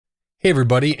Hey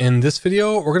everybody, in this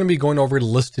video, we're going to be going over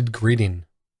listed greeting.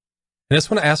 And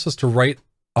this one asks us to write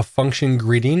a function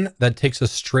greeting that takes a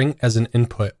string as an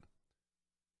input.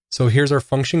 So here's our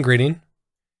function greeting.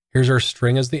 Here's our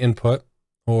string as the input,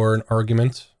 or an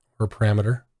argument, or a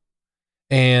parameter.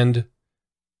 And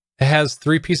it has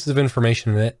three pieces of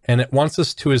information in it, and it wants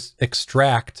us to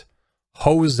extract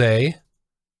Jose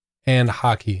and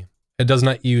hockey. It does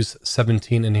not use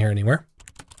 17 in here anywhere.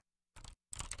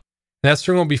 That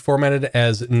string will be formatted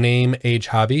as name, age,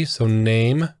 hobby. So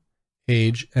name,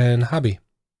 age, and hobby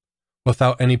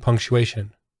without any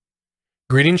punctuation.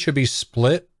 Greeting should be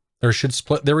split, or should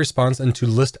split their response into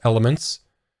list elements.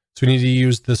 So we need to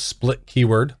use the split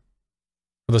keyword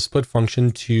for the split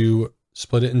function to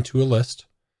split it into a list.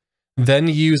 Then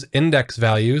use index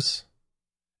values.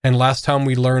 And last time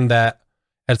we learned that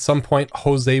at some point,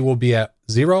 Jose will be at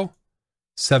 0.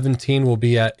 17 will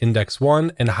be at index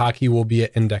 1 and hockey will be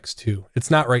at index 2.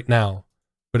 It's not right now,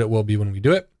 but it will be when we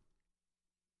do it.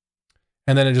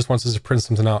 And then it just wants us to print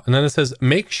something out. And then it says,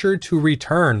 make sure to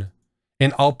return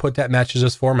an output that matches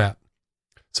this format.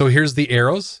 So here's the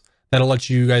arrows. That'll let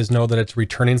you guys know that it's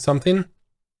returning something.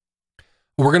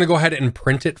 We're going to go ahead and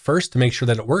print it first to make sure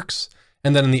that it works.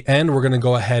 And then in the end, we're going to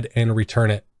go ahead and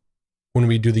return it when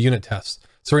we do the unit test.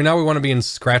 So right now we want to be in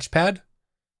Scratchpad.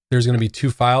 There's going to be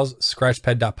two files,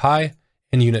 scratchpad.py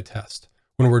and unit test.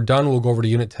 When we're done, we'll go over to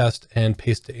unit test and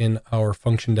paste it in our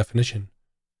function definition.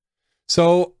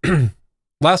 So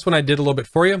last one I did a little bit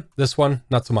for you. This one,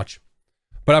 not so much.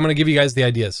 But I'm going to give you guys the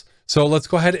ideas. So let's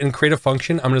go ahead and create a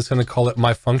function. I'm just going to call it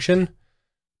my function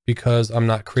because I'm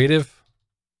not creative.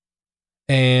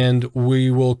 And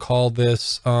we will call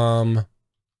this a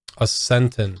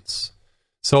sentence.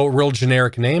 So real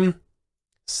generic name,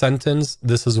 sentence.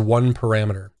 This is one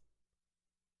parameter.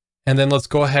 And then let's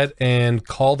go ahead and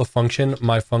call the function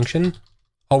my function.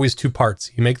 Always two parts.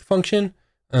 You make the function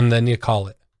and then you call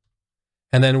it.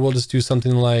 And then we'll just do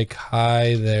something like,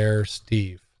 hi there,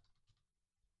 Steve.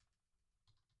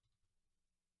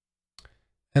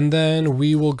 And then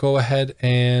we will go ahead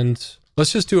and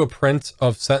let's just do a print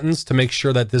of sentence to make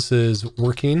sure that this is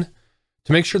working,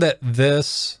 to make sure that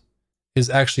this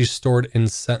is actually stored in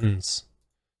sentence.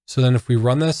 So then if we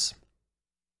run this,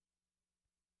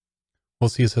 we'll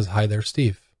see it says, hi there,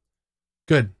 Steve.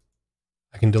 Good.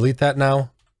 I can delete that now.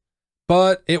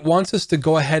 But it wants us to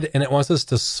go ahead and it wants us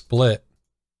to split.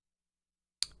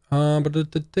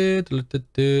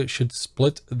 It should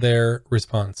split their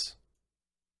response.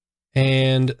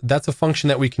 And that's a function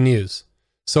that we can use.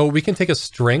 So we can take a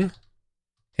string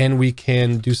and we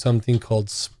can do something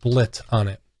called split on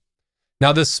it.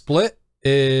 Now this split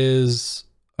is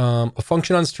a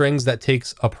function on strings that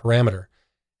takes a parameter.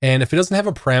 And if it doesn't have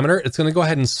a parameter, it's going to go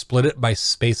ahead and split it by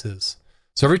spaces.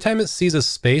 So every time it sees a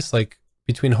space, like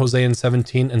between Jose and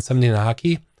 17 and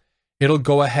hockey, it'll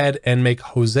go ahead and make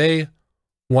Jose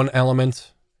one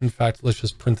element. In fact, let's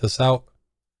just print this out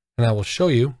and I will show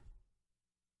you.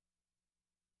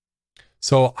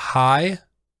 So hi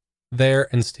there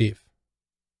and Steve.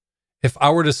 If I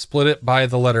were to split it by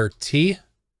the letter T,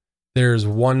 there's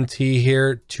one T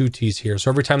here, two T's here.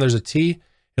 So every time there's a T,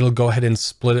 it'll go ahead and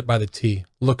split it by the T.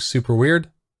 Looks super weird,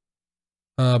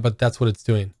 but that's what it's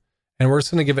doing. And we're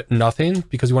just going to give it nothing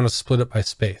because we want to split it by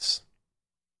space.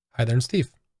 Hi there and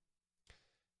Steve.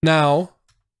 Now,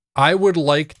 I would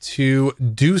like to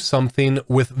do something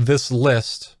with this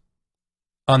list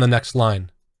on the next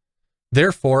line.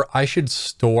 Therefore, I should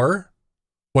store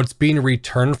what's being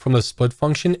returned from the split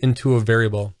function into a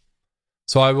variable.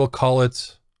 So I will call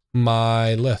it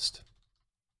my list.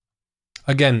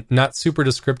 Again, not super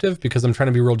descriptive because I'm trying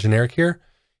to be real generic here.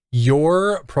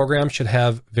 Your program should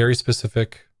have very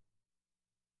specific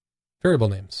variable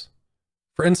names.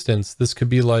 For instance, this could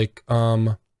be like,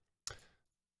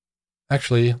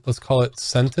 actually, let's call it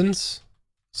sentence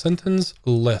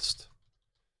list.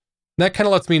 And that kind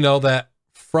of lets me know that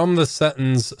from the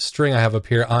sentence string I have up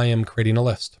here, I am creating a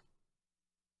list.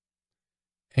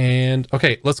 And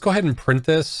okay, let's go ahead and print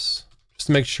this just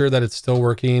to make sure that it's still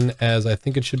working as I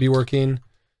think it should be working.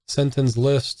 Sentence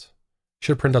list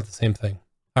should print out the same thing.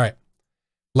 All right.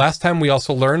 Last time we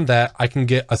also learned that I can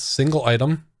get a single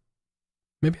item.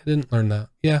 Maybe I didn't learn that.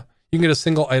 Yeah, you can get a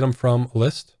single item from a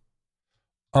list.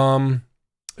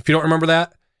 If you don't remember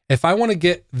that, if I want to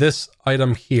get this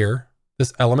item here,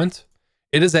 this element,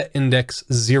 it is at index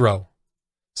 0.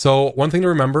 So one thing to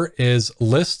remember is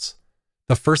lists,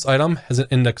 the first item has an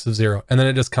index of 0, and then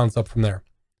it just counts up from there.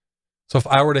 So if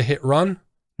I were to hit run,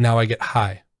 now I get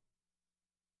high.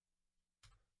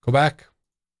 Go back.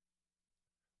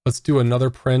 Let's do another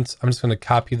print. I'm just going to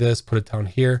copy this, put it down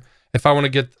here. If I want to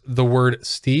get the word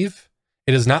Steve,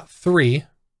 it is not 3,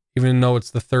 Even though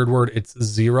it's the third word, it's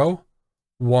 0,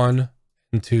 1,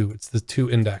 and 2. It's the 2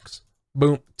 index.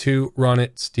 Boom, 2, run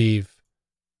it, Steve.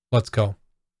 Let's go.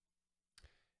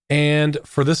 And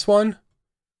for this one,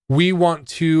 we want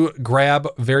to grab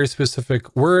very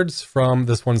specific words from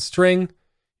this one string.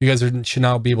 You guys should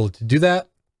now be able to do that.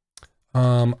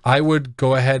 I would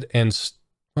go ahead and,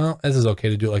 well, this is okay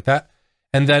to do it like that.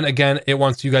 And then again, it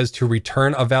wants you guys to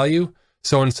return a value.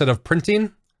 So instead of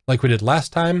printing, like we did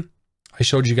last time, I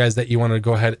showed you guys that you want to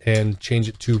go ahead and change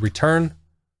it to return.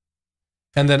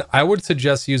 And then I would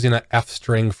suggest using an F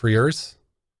string for yours.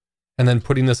 And then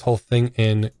putting this whole thing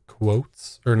in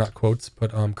quotes, or not quotes,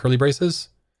 but curly braces.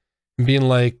 And being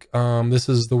like, this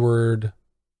is the word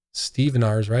Steve in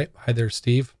ours, right? Hi there,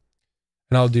 Steve.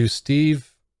 And I'll do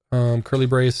Steve, curly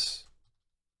brace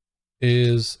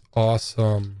is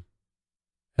awesome.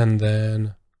 And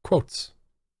then quotes.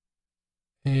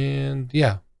 And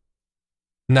yeah.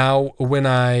 Now, when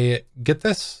I get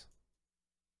this,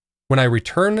 when I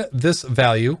return this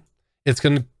value, it's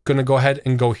going to go ahead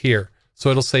and go here. So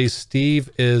it'll say Steve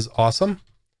is awesome.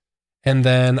 And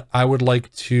then I would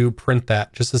like to print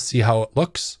that just to see how it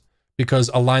looks, because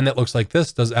a line that looks like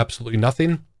this does absolutely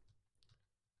nothing.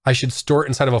 I should store it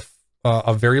inside of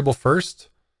a variable first.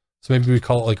 So maybe we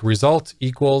call it like result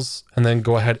equals, and then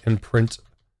go ahead and print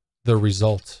the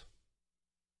result.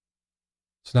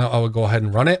 So now I would go ahead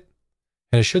and run it.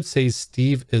 And it should say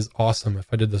Steve is awesome if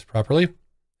I did this properly.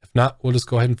 If not, we'll just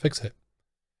go ahead and fix it.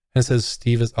 And it says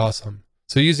Steve is awesome.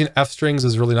 So using F strings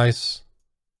is really nice.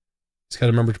 Just got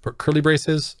to remember to put curly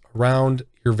braces around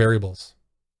your variables.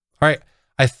 All right,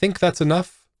 I think that's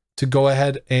enough to go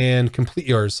ahead and complete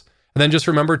yours. And then just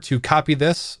remember to copy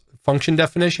this function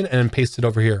definition and then paste it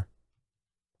over here.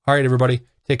 All right, everybody,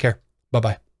 take care.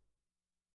 Bye-bye.